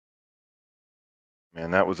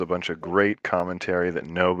Man, that was a bunch of great commentary that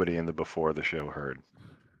nobody in the before the show heard.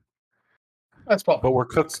 That's probably. But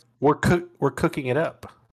we're cooking it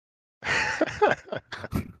up.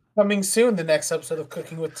 Coming soon, the next episode of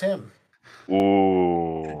Cooking with Tim.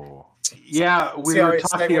 Ooh. Yeah, we See how were I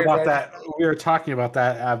talking segued about right that. We were talking about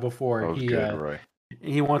that before. That was good, Roy.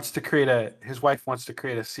 He wants to create his wife wants to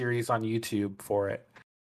create a series on YouTube for it.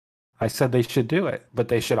 I said they should do it, but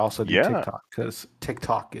they should also do TikTok, because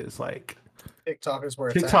TikTok is like TikTok is where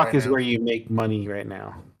it's TikTok at right is now. where you make money right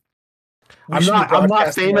now. I'm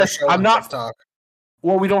not famous. I'm not TikTok.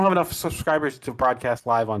 Well, we don't have enough subscribers to broadcast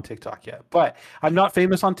live on TikTok yet, but I'm not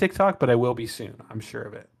famous on TikTok, but I will be soon. I'm sure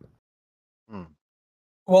of it.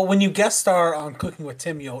 Well, when you guest star on Cooking with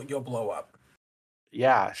Tim, you'll blow up.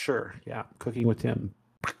 Yeah, sure. Yeah, Cooking with Tim.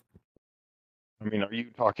 I mean, are you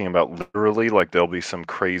talking about literally, like there'll be some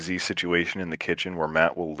crazy situation in the kitchen where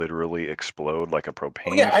Matt will literally explode like a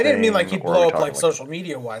propane Yeah, I didn't mean like thing, he'd or are we blow up talking like social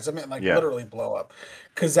media wise. I meant like Yeah. literally blow up,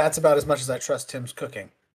 because that's about as much as I trust Tim's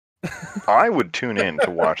cooking. I would tune in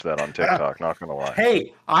to watch that on TikTok, not gonna lie.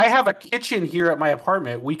 Hey, I have a kitchen here at my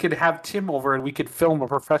apartment. We could have Tim over and we could film a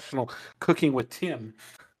professional Cooking with Tim.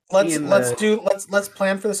 Let's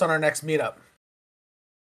plan for this on our next meetup.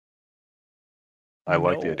 I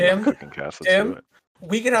like the idea of cooking cast. Let's do it.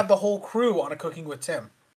 We could have the whole crew on a Cooking with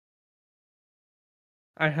Tim.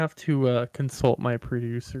 I have to consult my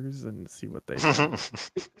producers and see what they think.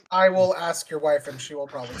 I will ask your wife, and she will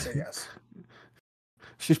probably say yes.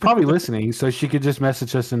 She's probably listening, so she could just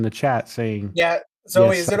message us in the chat saying, Yeah,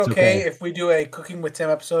 Zoe, yes, is it okay if we do a Cooking with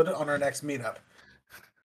Tim episode on our next meetup?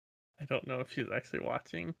 I don't know if she's actually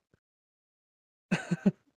watching.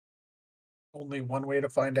 Only one way to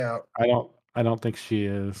find out. I don't think she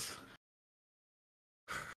is.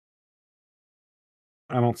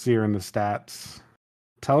 I don't see her in the stats.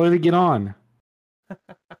 Tell her to get on.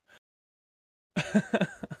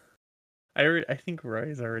 I think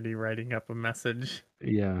Roy's already writing up a message.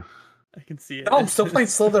 Yeah. I can see it. No, I'm still playing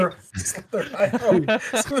Slither. It's in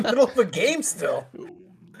the middle of the game still.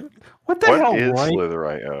 What hell, is Roy?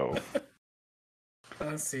 Slither.io?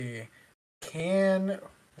 Let's see. Can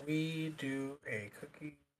we do a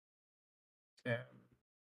cookie? I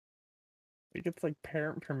think it's like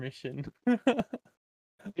parent permission.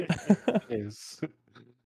 It is.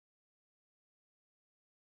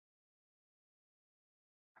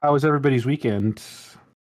 How was everybody's weekend?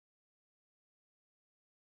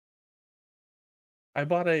 I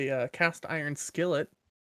bought a cast iron skillet.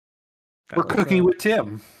 We're cooking with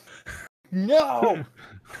Tim. No.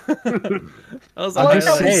 I like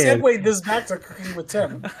how we segued this back to Cooking with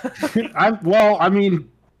Tim. I mean,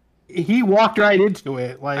 he walked right into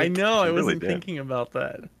it. Like I know, I wasn't thinking about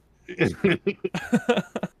that.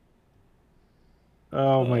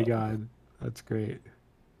 Oh my god, that's great.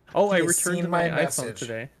 Oh, I returned my iPhone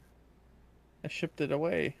today. I shipped it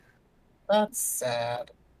away. That's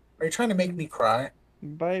sad. Are you trying to make me cry?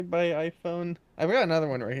 Bye iPhone. I've got another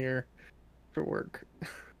one right here for work,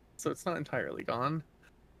 so it's not entirely gone.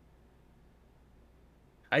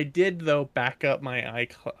 I did though back up my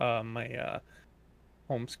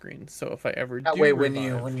home screen, so if I ever that way when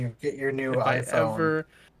you get your new iPhone,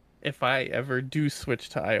 if I ever do switch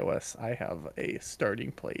to iOS, I have a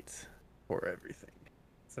starting place for everything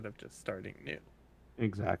instead of just starting new.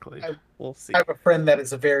 Exactly. We'll see. I have a friend that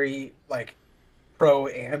is a very pro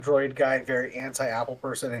Android guy, very anti Apple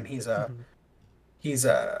person, and he's an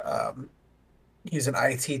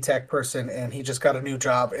IT tech person, and he just got a new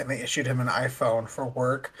job, and they issued him an iPhone for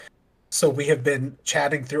work. So we have been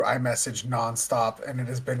chatting through iMessage nonstop, and it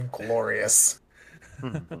has been glorious.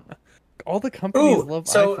 All the companies love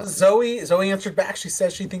iPhones. Zoe answered back. She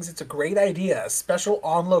says she thinks it's a great idea. A special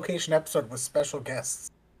on-location episode with special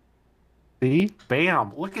guests. See?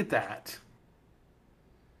 Bam. Look at that.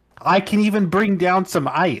 I can even bring down some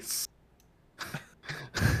ice.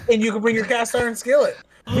 And you can bring your cast iron skillet.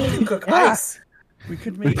 We can cook ice. We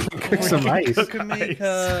could make some ice. We could make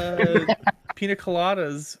pina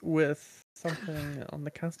coladas with something on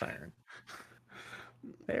the cast iron.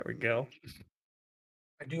 There we go.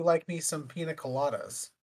 I do like me some pina coladas.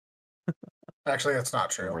 Actually, that's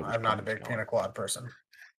not true. I'm not a big pina colada person.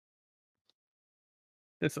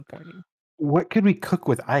 Disappointing. What could we cook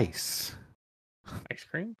with ice? Ice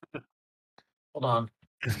cream? Hold on.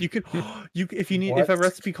 You could if you need if a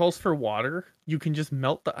recipe calls for water, you can just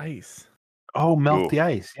melt the ice. Oh, melt the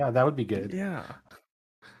ice. Yeah, that would be good. Yeah.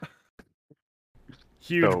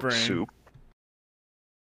 Huge brain. Soup.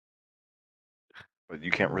 But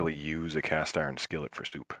you can't really use a cast iron skillet for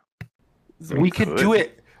soup. We could do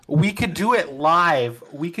it. We could do it live.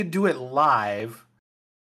 We could do it live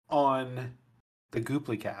on the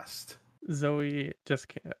Gooply Cast. Zoe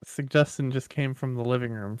suggestion just came from the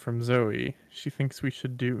living room from Zoe. She thinks we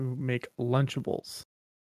should make Lunchables.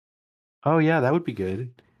 Oh yeah, that would be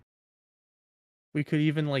good. We could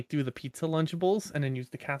even like do the pizza Lunchables and then use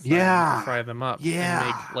the cast iron to fry them up. Yeah. And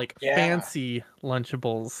make like fancy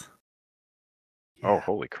Lunchables. Oh,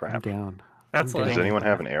 holy I'm crap! down. That's I'm like Does anyone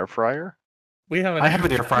have an air fryer? we have. I have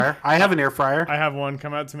an air fryer. I have an air fryer. I have one.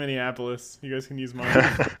 Come out to Minneapolis. You guys can use mine.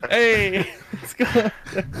 Hey, let's go.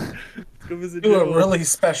 Let's go visit. Do a Joel. really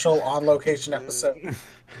special on location episode.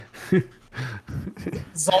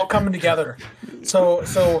 It's all coming together.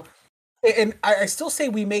 So, and I still say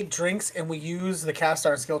we make drinks and we use the cast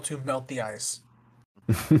iron skillet to melt the ice.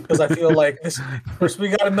 Because I feel like this first we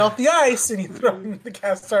gotta melt the ice and you throw it in the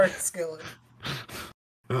cast iron skillet.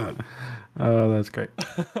 Oh, that's great.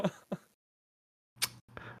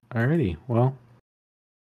 Alrighty, well,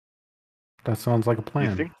 that sounds like a You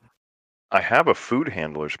plan. think? I have a food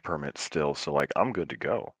handler's permit still, so like I'm good to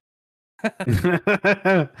go.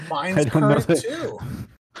 Mine's current that. too.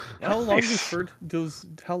 How long Nice.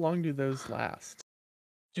 How long do those last?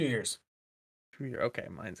 2 years. 2 years. Okay,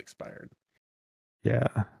 mine's expired. Yeah,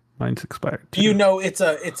 mine's expired. Do you know it's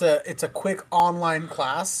a quick online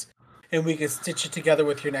class, and we can stitch it together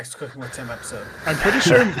with your next Cooking with Tim episode. I'm pretty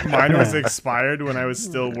sure mine was expired when I was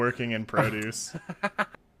still working in produce.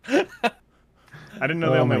 I didn't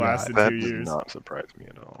know they Oh only my God. lasted That 2 does years. not surprise me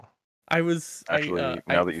at all. Actually,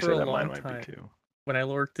 Now that you for say a that, mine long might time, be too. when I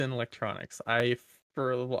worked in electronics, I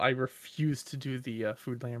refused to do the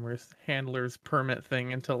food handlers permit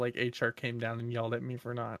thing until like HR came down and yelled at me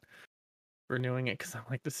for not renewing it because I'm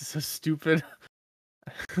like, this is so stupid.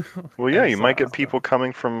 Well, yeah, And you so might I was get people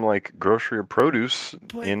coming from like grocery or produce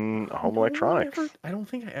But in home no one electronics. I don't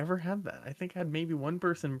think I ever had that. I think I had maybe one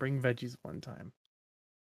person bring veggies one time.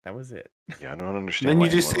 That was it. Yeah, I don't understand. Then why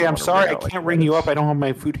you just anyone say, would "I'm wanna sorry, I out like can't ring you up. I lettuce." don't have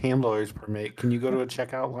my food handler's permit. Can you go to a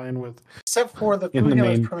checkout line with?" Except for the In food the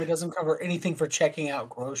handler's main- permit doesn't cover anything for checking out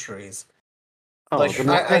groceries. Oh, Like, then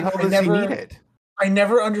what the hell does he never- need it? I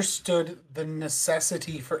never understood the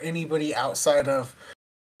necessity for anybody outside of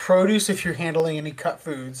produce if you're handling any cut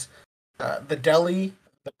foods, the deli,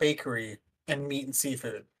 the bakery, and meat and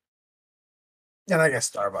seafood. And I guess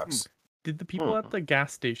Starbucks. Did the people at the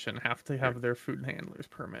gas station have to have their food handler's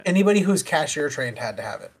permit? Anybody who's cashier trained had to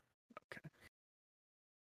have it.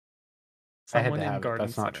 I had Someone to in have it. Garden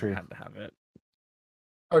That's not Center true. had to have it.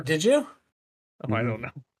 Oh, did you? Oh, I don't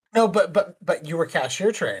know. No, but you were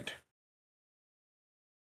cashier trained.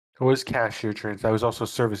 I was cashier trained. I was also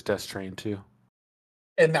service desk trained too.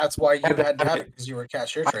 And that's why you had to had to have have it. it because you were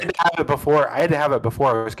cashier I had trained. to have it before. I had to have it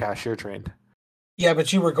before I was cashier trained. Yeah,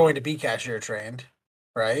 but you were going to be cashier trained,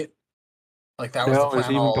 right? Like that was No, the it was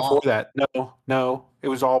plan even all before along. that. No, it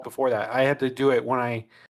was all before that. I had to do it when I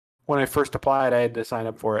first applied. I had to sign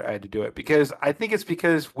up for it. I had to do it because I think it's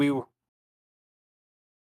because we were.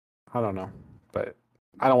 I don't know, but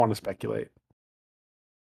I don't want to speculate.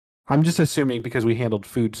 I'm just assuming because we handled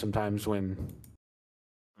food sometimes when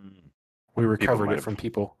we recovered might it have- from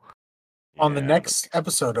people. On the Yeah, next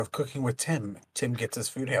episode of Cooking with Tim, Tim gets his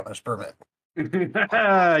food handler's permit.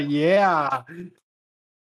 Yeah.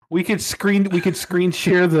 We could screen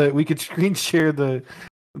share the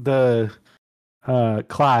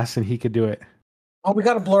class and he could do it. Oh, we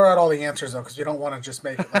got to blur out all the answers though, because we don't want to just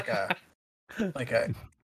make it like an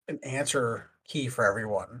answer key for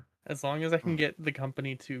everyone. As long as I can get the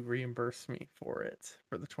company to reimburse me for it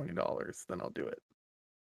for the $20, then I'll do it.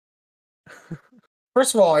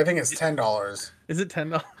 First of all, I think it's $10. Is it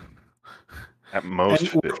 $10? At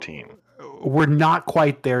most And 15. We're not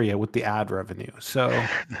quite there yet with the ad revenue. So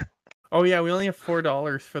Oh yeah, we only have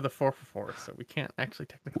 $4 for the 4 for 4, so we can't actually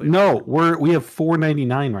technically. no, we have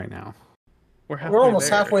 $4.99 right now. We're almost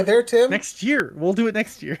halfway there, Tim. Next year, we'll do it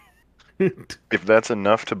next year. If that's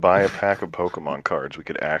enough to buy a pack of Pokemon cards, we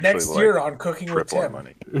could actually Next like year on Cooking with triple our Tim.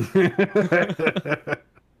 money.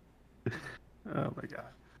 Oh my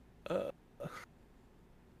god.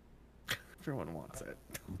 Everyone wants it.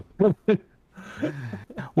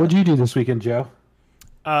 What'd you do this weekend, Joe?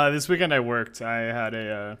 This weekend I worked. I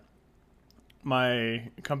had my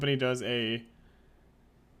company does a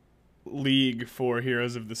league for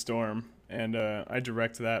Heroes of the Storm, and I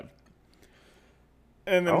direct that.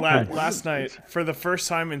 And then Okay. last night, for the first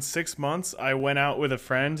time in 6 months, I went out with a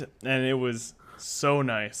friend, and it was so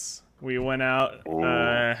nice. We went out,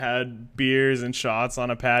 had beers and shots on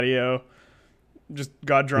a patio, just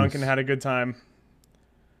got drunk and had a good time.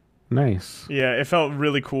 Nice. Yeah, it felt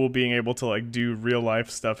really cool being able to like do real life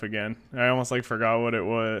stuff again. I almost like forgot what it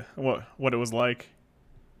was, what it was like.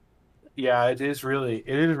 Yeah, it is really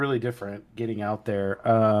different getting out there.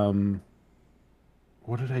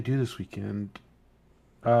 what did I do this weekend?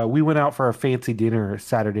 We went out for a fancy dinner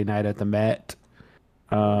Saturday night at the Met.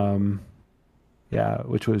 Yeah,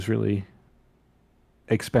 which was really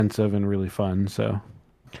expensive and really fun. So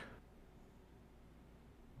the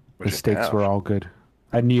What'd you steaks have? were all good.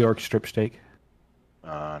 A New York strip steak.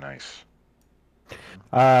 Ah, nice.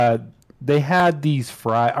 They had these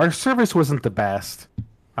fries. Our service wasn't the best.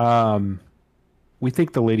 We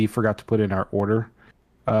think the lady forgot to put in our order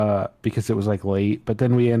because it was like late, but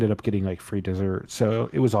then we ended up getting like free dessert, so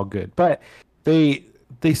it was all good. But they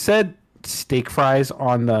said steak fries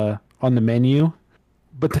on the menu,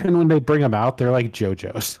 but then when they bring them out, they're like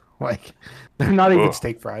JoJo's. Like they're not even Ugh.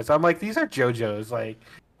 steak fries. I'm like, these are JoJo's. Like,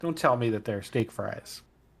 don't tell me that they're steak fries.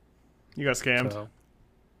 You got scammed. So,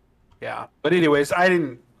 yeah. But anyways,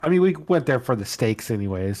 we went there for the steaks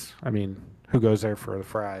anyways. I mean, who goes there for the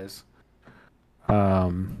fries? There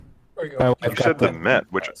you My go. wife You got said the the Met,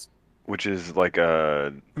 which is like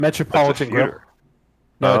a Metropolitan Grill. theater.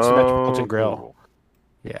 No, it's Oh, Metropolitan Grill. cool.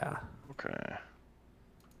 Yeah. Okay.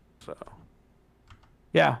 So.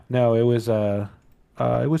 Yeah. No, it was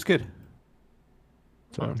good.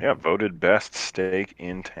 So Yeah, voted best steak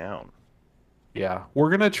in town. yeah, we're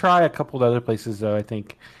gonna try a couple of other places though. I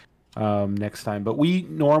think next time. But we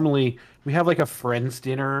have like a friends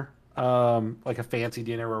dinner, like a fancy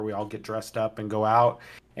dinner where we all get dressed up and go out.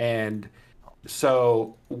 And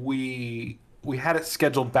so we had it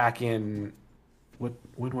scheduled back in when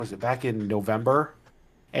was it? Back in November,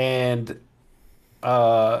 and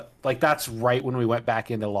like that's right when we went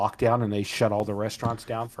back into lockdown and they shut all the restaurants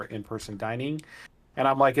down for in-person dining. And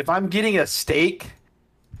I'm like, if I'm getting a steak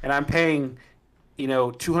and I'm paying,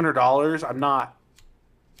 $200,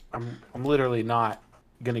 I'm literally not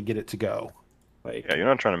gonna get it to go. Like, Yeah, you're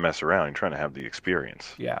not trying to mess around. You're trying to have the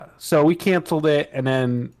experience. yeah. So we canceled it and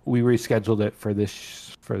then we rescheduled it for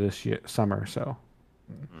this summer. So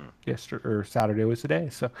yesterday or Saturday was the day.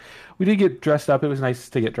 So we did get dressed up. It was nice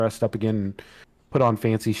to get dressed up again and put on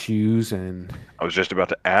fancy shoes. And I was just about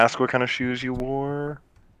to ask what kind of shoes you wore.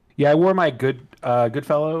 yeah, I wore my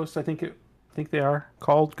Goodfellows. I think they are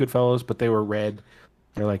called Goodfellows, but they were red.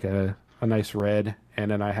 They're like a nice red. And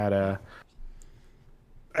then I had a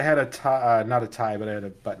tie, not a tie, but I had a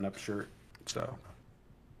button-up shirt. So,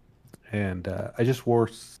 and I just wore.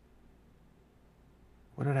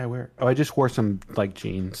 What did I wear? Oh, I just wore some like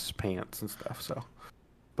jeans, pants, and stuff. So,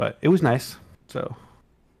 but it was nice. So,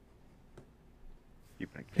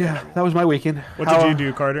 Keeping it yeah, casual. that was my weekend. What did you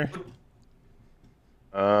do, Carter?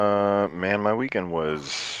 Man, my weekend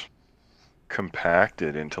was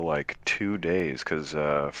compacted into like 2 days because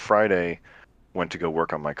Friday went to go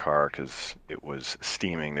work on my car because it was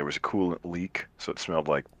steaming. There was a coolant leak, so it smelled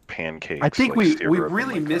like pancakes. I think like we syrup in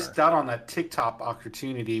really my missed car. out on that TikTok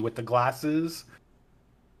opportunity with the glasses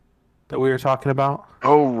that we were talking about.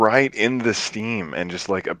 Oh, right, in the steam and just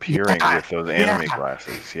like appearing Yeah, with those anime yeah.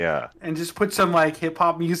 glasses. Yeah. And just put some like hip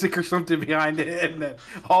hop music or something behind it, and then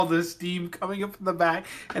all the steam coming up from the back,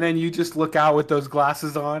 and then you just look out with those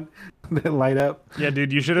glasses on that light up. Yeah,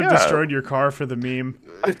 dude, you should have Yeah. destroyed your car for the meme.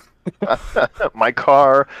 My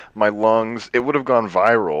car, my lungs, it would have gone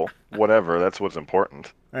viral. Whatever, that's what's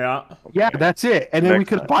important. Yeah. Yeah, that's it. And then we Next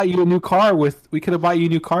could have time. bought you a new car with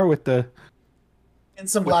the And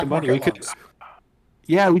some with the black money. market We could. loans.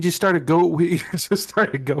 Yeah, we just started a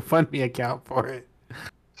GoFundMe account for it.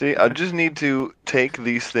 See, I just need to take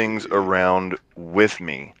these things around with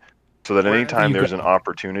me so that Wherever anytime you there's go. an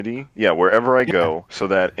opportunity, wherever I go, so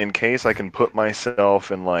that in case I can put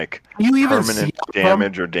myself in like You even permanent see them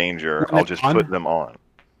damage or danger, when I'll they're just on? put them on.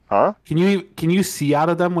 Huh? Can you see out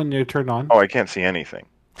of them when they're turned on? Oh, I can't see anything.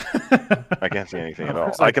 I can't see anything at all.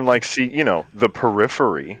 It's I like- can like see, the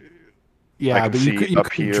periphery. Yeah, I can but see you up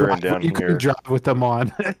couldn't here and down you here. couldn't drive with them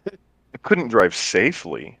on. I couldn't drive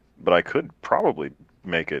safely, but I could probably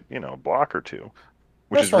make it, a block or two.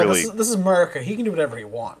 Which First is of all, really, this is America. He can do whatever he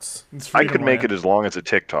wants. It's I could freedom make land. it as long as a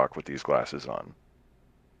TikTok with these glasses on.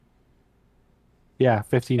 Yeah,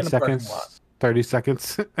 15 In a parking seconds, lot. 30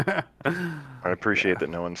 seconds. I appreciate that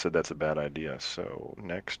no one said that's a bad idea. So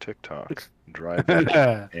next TikTok, drive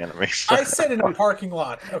that anime. I said in a parking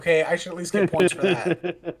lot. Okay, I should at least get points for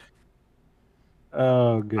that.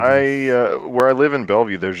 Oh, goodness. Where I live in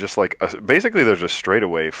Bellevue, there's just like basically there's a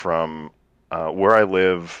straightaway from where I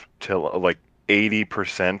live till like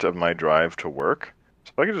 80% of my drive to work.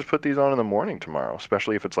 So I could just put these on in the morning tomorrow,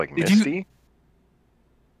 especially if it's like Did you- misty.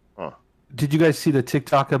 Did you guys see the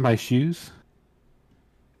TikTok of my shoes?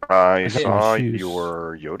 I got my saw shoes.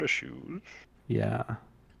 your Yoda shoes. Yeah.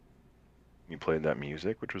 You played that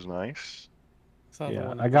music, which was nice. Saw the Yeah,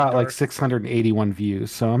 one I in got like dark. 681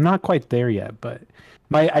 views, so I'm not quite there yet. But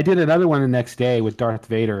I did another one the next day with Darth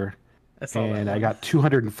Vader, I saw that and I one. got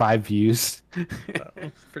 205 views. That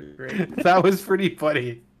was pretty great. That was pretty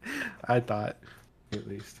funny, I thought, at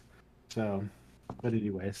least. So, but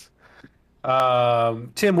anyways,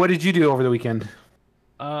 Tim, what did you do over the weekend?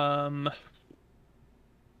 Um,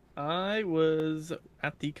 I was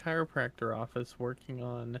at the chiropractor office working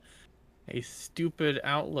on a stupid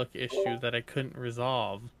Outlook issue that I couldn't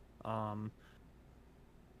resolve. Um,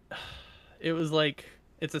 it was like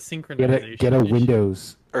it's a Get a synchronization issue.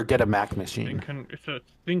 Windows or get a Mac machine. It's a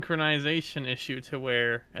synchronization issue to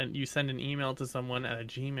where and you send an email to someone at a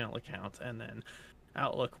Gmail account and then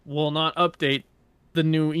Outlook will not update. The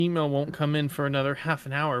new email won't come in for another half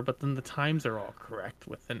an hour, but then the times are all correct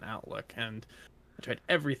within Outlook. And I tried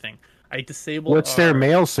everything. I disabled What's their our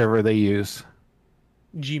mail server they use?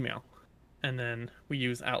 Gmail, and then we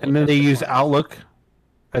use Outlook. And then as they the use client. Outlook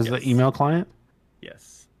as the Yes. email client?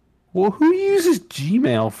 Yes, Well, who uses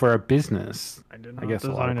Gmail for a business? I did I not guess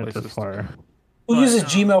a lot of design it this places far. Who But, uses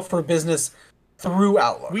Gmail for business through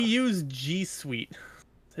Outlook? we use G Suite.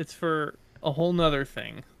 It's for a whole nother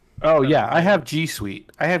thing. Oh that yeah, I I have use. G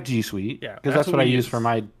Suite. I have G Suite. Yeah, because that's that's what what I we use for use.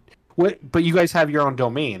 my. What? But you guys have your own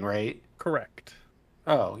domain, right? Correct.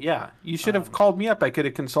 Oh yeah, you should have called me up. I could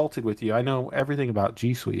have consulted with you. I know everything about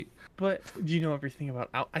G Suite. But do you know everything about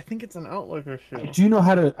Out? I think it's an Outlook issue. I do know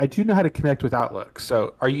how to. I do know how to connect with Outlook.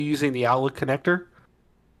 So, are you using the Outlook connector?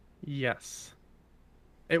 Yes.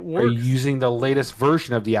 It Are works. you using the latest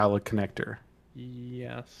version of the Outlook connector?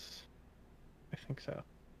 Yes. I think so.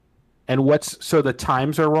 And so the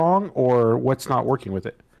times are wrong, or what's not working with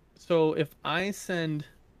it? So if I send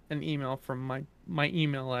an email from my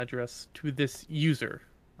email address to this user,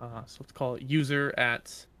 so let's call it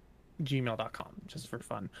user@gmail.com, just for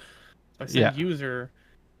fun. So I send Yeah. user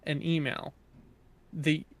an email.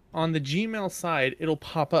 On the Gmail side, it'll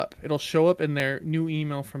pop up. It'll show up in their new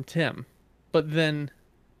email from Tim. But then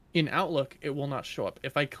in Outlook, it will not show up.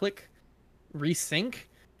 If I click resync,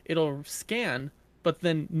 it'll scan, but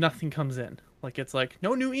then nothing comes in. Like it's like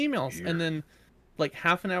no new emails. Weird. And then like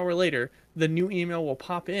half an hour later, the new email will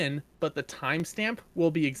pop in, but the timestamp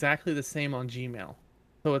will be exactly the same on Gmail.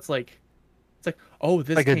 So it's like oh,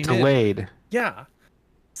 this Like a came in. delayed. Yeah.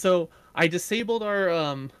 So I disabled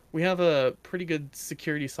our we have a pretty good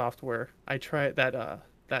security software. I tried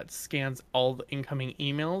that scans all the incoming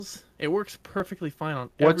emails. It works perfectly fine on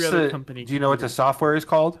every other company. Do you know what the software is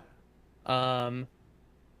called?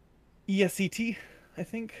 ESCT, I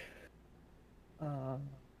think.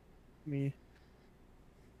 Me.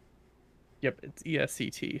 Yep, it's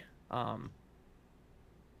ESCT.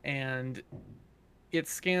 And it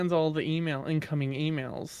scans all the incoming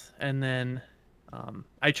emails, and then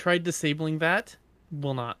I tried disabling that.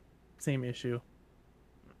 Will not. Same issue.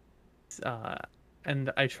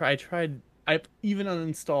 And I tried. I even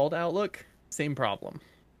uninstalled Outlook. Same problem.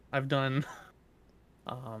 I've done.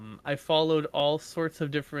 I followed all sorts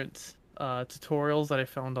of different tutorials that I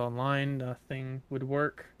found online. Nothing would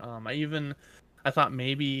work. I thought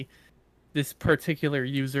maybe this particular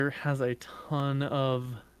user has a ton of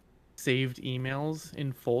saved emails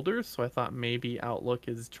in folders, so I thought maybe Outlook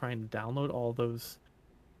is trying to download all those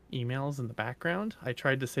emails in the background. I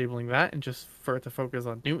tried disabling that and just for it to focus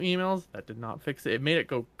on new emails. That did not fix it. It made it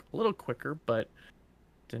go a little quicker, but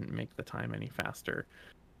didn't make the time any faster.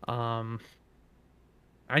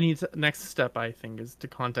 Next step I think is to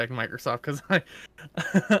contact Microsoft because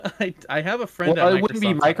I have a friend Well, at it wouldn't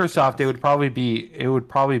be Microsoft. It would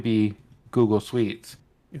probably be Google Suites.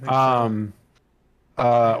 You think so?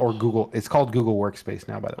 Or Google. It's called Google Workspace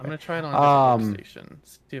now, by the I'm way. gonna try it on a different workstation.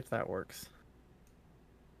 See if that works.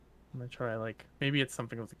 I'm gonna try maybe it's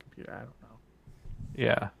something with the computer. I don't know.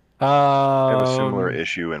 Yeah. I have a similar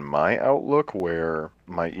issue in my Outlook where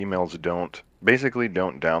my emails don't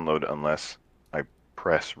download unless I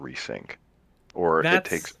press resync, or it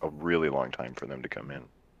takes a really long time for them to come in.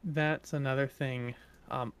 That's another thing.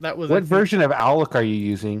 That was What version of Outlook are you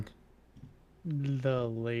using? The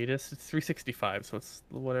latest. It's 365, so it's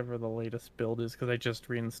whatever the latest build is because I just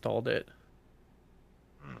reinstalled it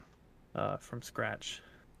from scratch.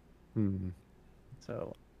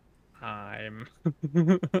 So I'm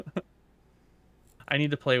I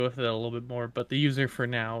need to play with it a little bit more, but the user for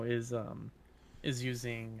now is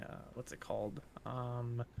using what's it called?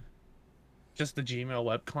 Just the Gmail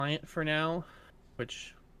web client for now,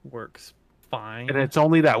 which works fine. And it's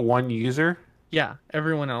only that one user? Yeah,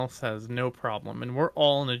 everyone else has no problem, and we're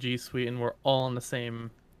all in a G Suite, and we're all in the same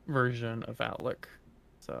version of Outlook.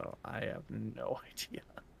 So I have no idea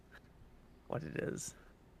what it is.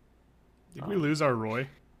 Did we lose our Roy?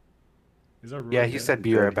 Is that Roy? Yeah, he dead? said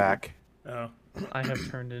be right back. Oh, I have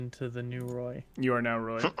turned into the new Roy. you are now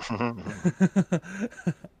Roy.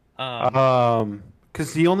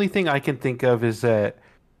 Because the only thing I can think of is that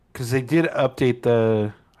because they did update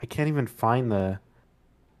the. I can't even find the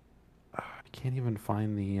I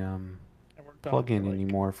worked on it plugin for like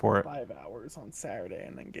anymore for it. 5 hours on Saturday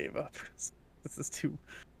and then gave up. This is too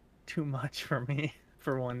much for me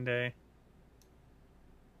for one day.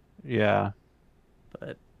 Yeah.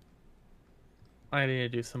 But I need to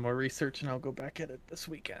do some more research and I'll go back at it this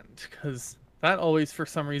weekend because that always, for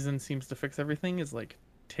some reason, seems to fix everything. Is like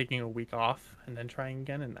taking a week off and then trying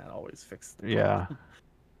again, and that always fixes the Yeah.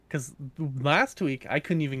 Because last week I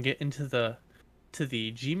couldn't even get into the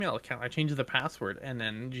Gmail account. I changed the password, and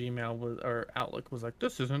then Gmail was or Outlook was like,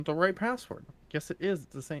 "This isn't the right password." Yes, it is.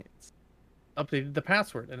 It's the same. It's updated the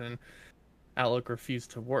password, and then Outlook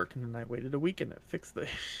refused to work, and then I waited a week, and it fixed the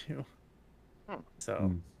issue.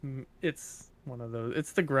 So it's one of those.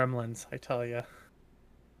 It's the gremlins, I tell you.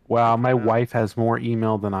 Wow, my wife has more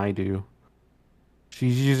email than I do.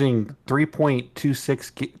 She's using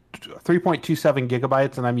 3.27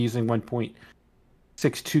 gigabytes, and I'm using 1.62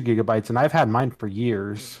 gigabytes, and I've had mine for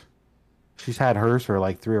years. She's had hers for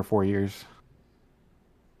like 3 or 4 years.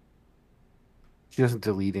 She doesn't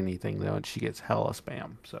delete anything though, and she gets hella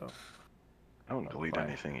spam. So I don't delete fine.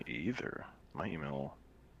 anything either. My email.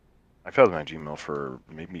 I've had my Gmail for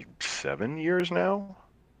maybe 7 years now.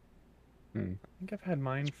 I think I've had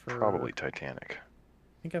mine for Probably Titanic.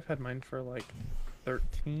 I think I've had mine for like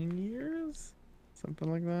 13 years,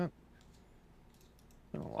 something like that.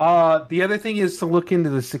 Been a while. The other thing is to look into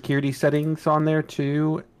the security settings on there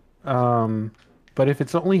too. But if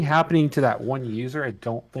it's only happening to that one user, I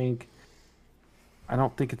don't think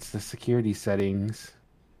it's the security settings.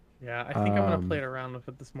 Yeah, I think I'm gonna play it around with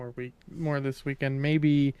it more this weekend.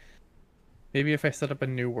 Maybe if I set up a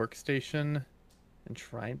new workstation and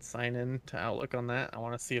try and sign in to Outlook on that, I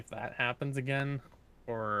want to see if that happens again,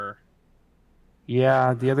 or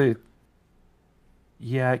Yeah,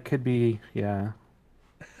 yeah, it could be. Yeah,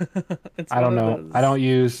 it's I don't one of know. those-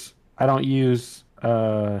 I don't use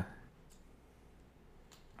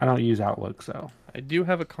Outlook, so. I do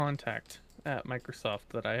have a contact at Microsoft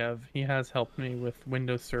that he has helped me with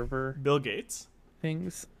Windows Server Bill Gates.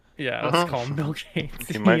 things. Yeah, let's call him Bill Gates.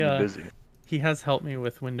 He might be busy. He has helped me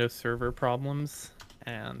with Windows Server problems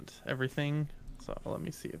and everything. So let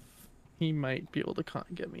me see if he might be able to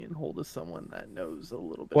get me in hold of someone that knows a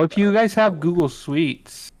little bit. Well, if you about guys have Outlook. Google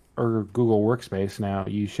Suites or Google Workspace now,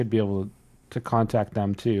 you should be able to contact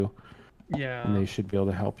them too, Yeah, and they should be able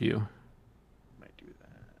to help you. might do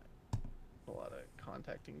that. A lot of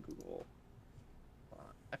contacting Google.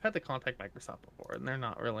 I've had to contact Microsoft before, and they're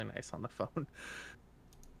not really nice on the phone.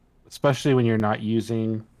 Especially when you're not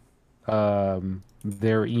using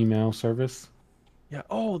their email service. Yeah.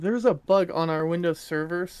 Oh, there's a bug on our Windows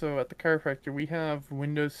Server. So at the chiropractor, we have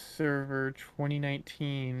Windows Server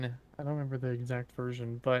 2019. I don't remember the exact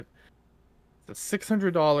version, but it's a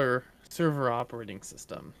 $600 server operating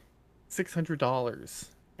system. $600,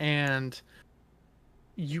 and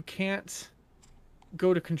you can't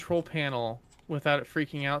go to Control Panel without it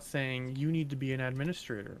freaking out saying you need to be an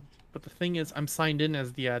administrator. But the thing is, I'm signed in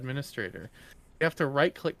as the administrator. You have to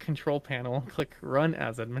right-click Control Panel, click Run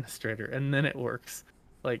as Administrator, and then it works.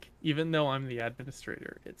 Like, even though I'm the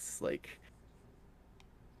administrator, it's like...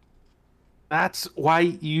 That's why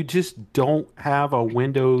you just don't have a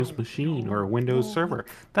Windows machine or a Windows server.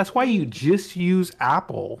 That's why you just use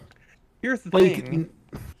Apple. Here's the Like, thing.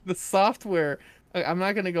 The software... I'm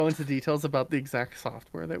not going to go into details about the exact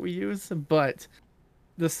software that we use, but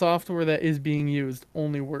the software that is being used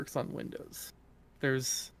only works on Windows.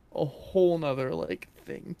 There's a whole nother, like,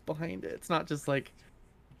 thing behind it. It's not just like...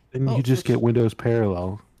 then Oh, you just so- get Windows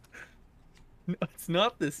Parallel. No, it's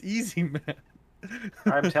not this easy, man.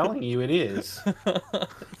 I'm telling you, it is.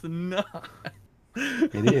 It's not.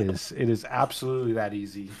 It is. It is absolutely that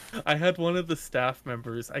easy. I had one of the staff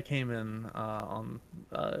members. I came in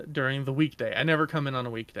during the weekday. I never come in on a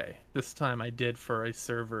weekday. This time I did for a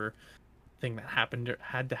server thing that had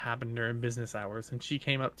to happen during business hours. And she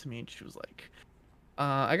came up to me and she was like,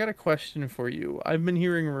 "I got a question for you. I've been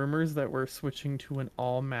hearing rumors that we're switching to an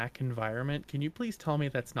all Mac environment. Can you please tell me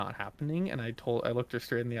that's not happening?" And I looked her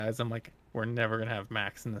straight in the eyes. I'm like, "We're never gonna have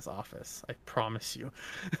Macs in this office. I promise you."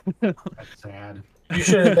 That's sad. You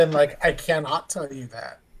should have been like, I cannot tell you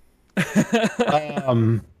that.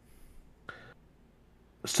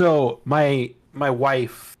 So my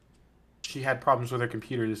wife, she had problems with her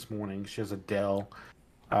computer this morning. She has a Dell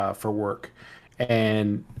for work,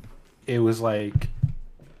 and it was like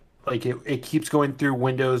it keeps going through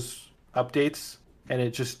Windows updates, and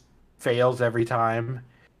it just fails every time,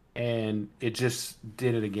 and it just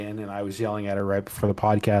did it again. And I was yelling at her right before the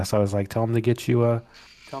podcast. I was like, "Tell him to get you a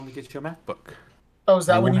MacBook." Oh, is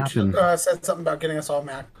that And when what you happened? said something about getting us all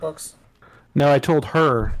MacBooks? No, I told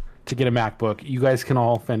her to get a MacBook. You guys can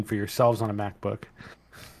all fend for yourselves on a MacBook.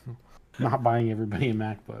 Not buying everybody a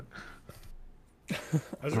MacBook.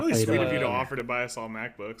 That was really Hey, sweet of you to uh, offer to buy us all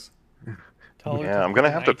MacBooks. Tell her Yeah, to I'm gonna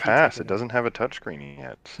book have an to IT pass. It ticket. doesn't have a touchscreen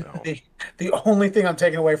yet, so. The only thing I'm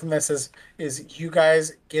taking away from this is you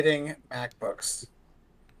guys getting MacBooks.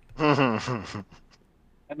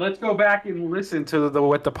 And let's go back and listen to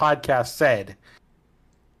what the podcast said.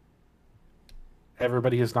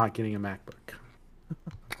 Everybody is not getting a MacBook.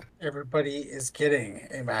 Everybody is getting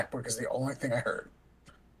a MacBook is the only thing I heard.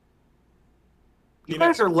 You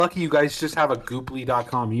guys are lucky you guys just have a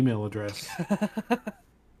gooply.com email address.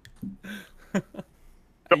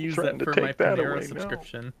 I use threaten that to for my take that Panera away, no.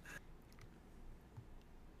 subscription.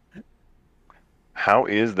 How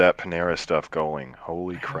is that Panera stuff going?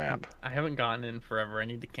 Holy crap. I haven't gotten in forever. I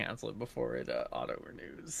need to cancel it before it auto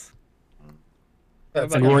renews.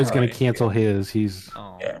 That's And about you, Roy's going Roy? to cancel his. He's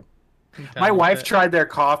Oh, Yeah. I'm My done with wife it. tried their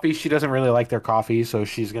coffee. She doesn't really like their coffee, so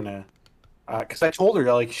she's gonna. Because I told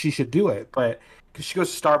her like she should do it, but because she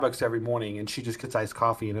goes to Starbucks every morning and she just gets iced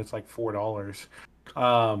coffee and it's like $4.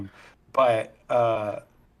 But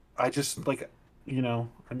I just like, I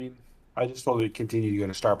mean, I just told her to continue to go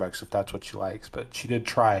to Starbucks if that's what she likes. But she did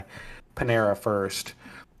try Panera first,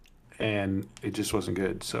 and it just wasn't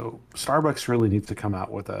good. So Starbucks really needs to come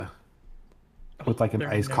out with like an They're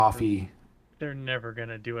iced never- coffee. They're never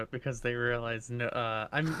gonna do it because they realize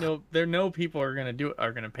people are gonna do it,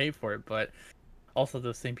 are gonna pay for it, but also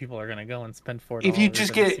those same people are gonna go and spend $4. If you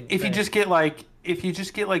just every get single if you day.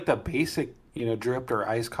 just get like the basic dripped or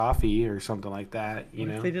iced coffee or something like that, What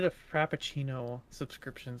if they did a Frappuccino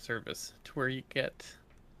subscription service to where you get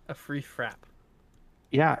a free frap?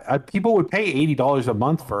 yeah, people would pay $80 a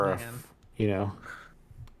month for man.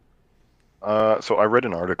 So I read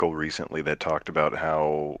an article recently that talked about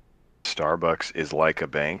how Starbucks is like a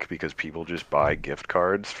bank because people just buy gift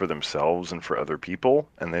cards for themselves and for other people,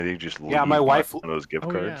 and then they just leave Yeah, my wife- one of those gift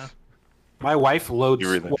Oh, cards. yeah. My wife loads.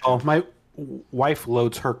 You read that Well, my wife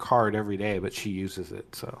loads her card every day, but she uses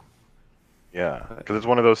it. So Yeah, because it's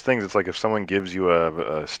one of those things. It's like if someone gives you a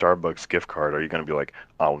Starbucks gift card, are you going to be like,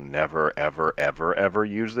 I'll never, ever, ever, ever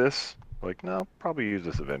use this? Like, no, probably use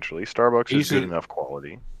this eventually. Starbucks is Usually- good enough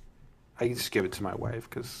quality. I just give it to my wife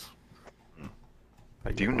because.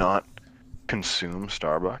 Do you not consume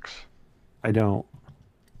Starbucks? I don't.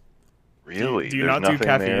 Really? do you There's not do nothing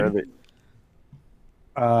there caffeine?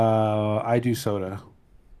 I do soda.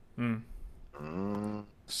 that...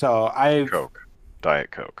 So I've Coke.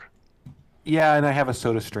 Diet Coke. Yeah, and I have a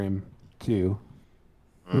Soda Stream too,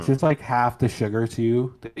 which is like half the sugar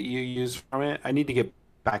too that you use from it. I need to get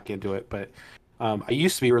back into it, but I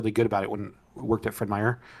used to be really good about it when I worked at Fred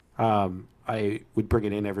Meyer. I would bring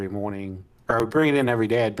it in every morning, or I would bring it in every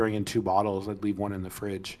day. I'd bring in 2 bottles. I'd leave one in the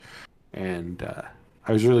fridge, and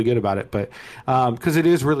I was really good about it. But because it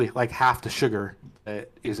is really like half the sugar that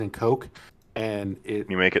is in Coke, and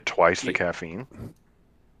You make it twice the caffeine?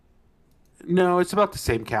 no, it's about the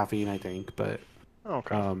same caffeine, I think, but.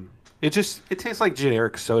 Okay. It tastes like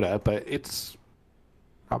generic soda, but it's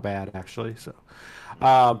not bad actually. So,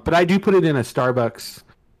 but I do put it in a Starbucks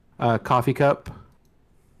coffee cup,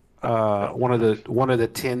 one of the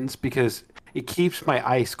tins because it keeps my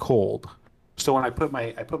ice cold. So when I put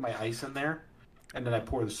my ice in there, and then I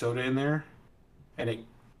pour the soda in there, and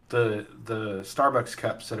the Starbucks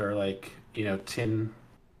cups that are like tin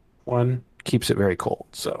one keeps it very cold.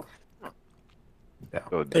 So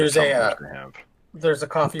So There's tumblers to have. There's a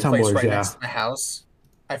coffee Tumblers, place right yeah. next to my house.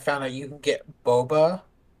 I found out you can get boba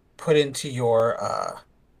put into your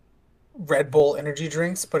Red Bull energy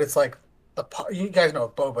drinks, but it's like you guys know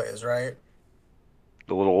what boba is, right?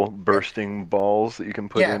 The little bursting balls that you can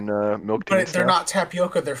put Yeah. in milk tea But and they're stuff. not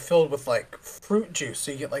tapioca. They're filled with like fruit juice.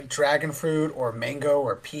 So you get like dragon fruit or mango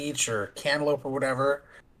or peach or cantaloupe or whatever.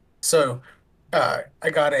 So I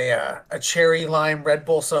got a cherry lime Red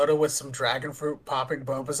Bull soda with some dragon fruit popping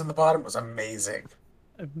bobas in the bottom. It was amazing.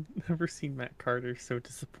 I've never seen Matt Carter so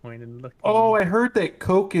disappointed looking. Oh, I heard that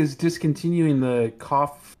Coke is discontinuing the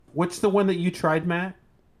cough. What's the one that you tried, Matt?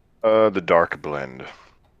 The dark blend.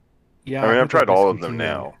 Yeah, I mean, heard I've tried they're all of them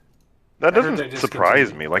discontinuing now. it. That I heard they doesn't surprise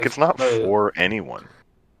discontinued me. Like, it. it's not The- for anyone.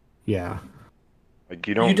 Yeah. Like,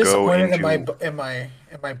 you You don't go disappointed into... in my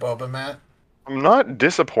boba, Matt? I'm not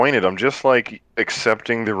disappointed. I'm just, like,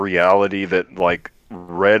 accepting the reality that, like,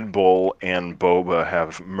 Red Bull and Boba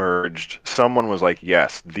have merged. Someone was like,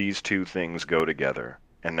 yes, these two things go together.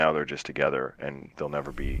 and now they're just together, and they'll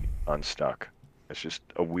never be unstuck. It's just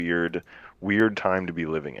a weird time to be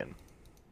living in.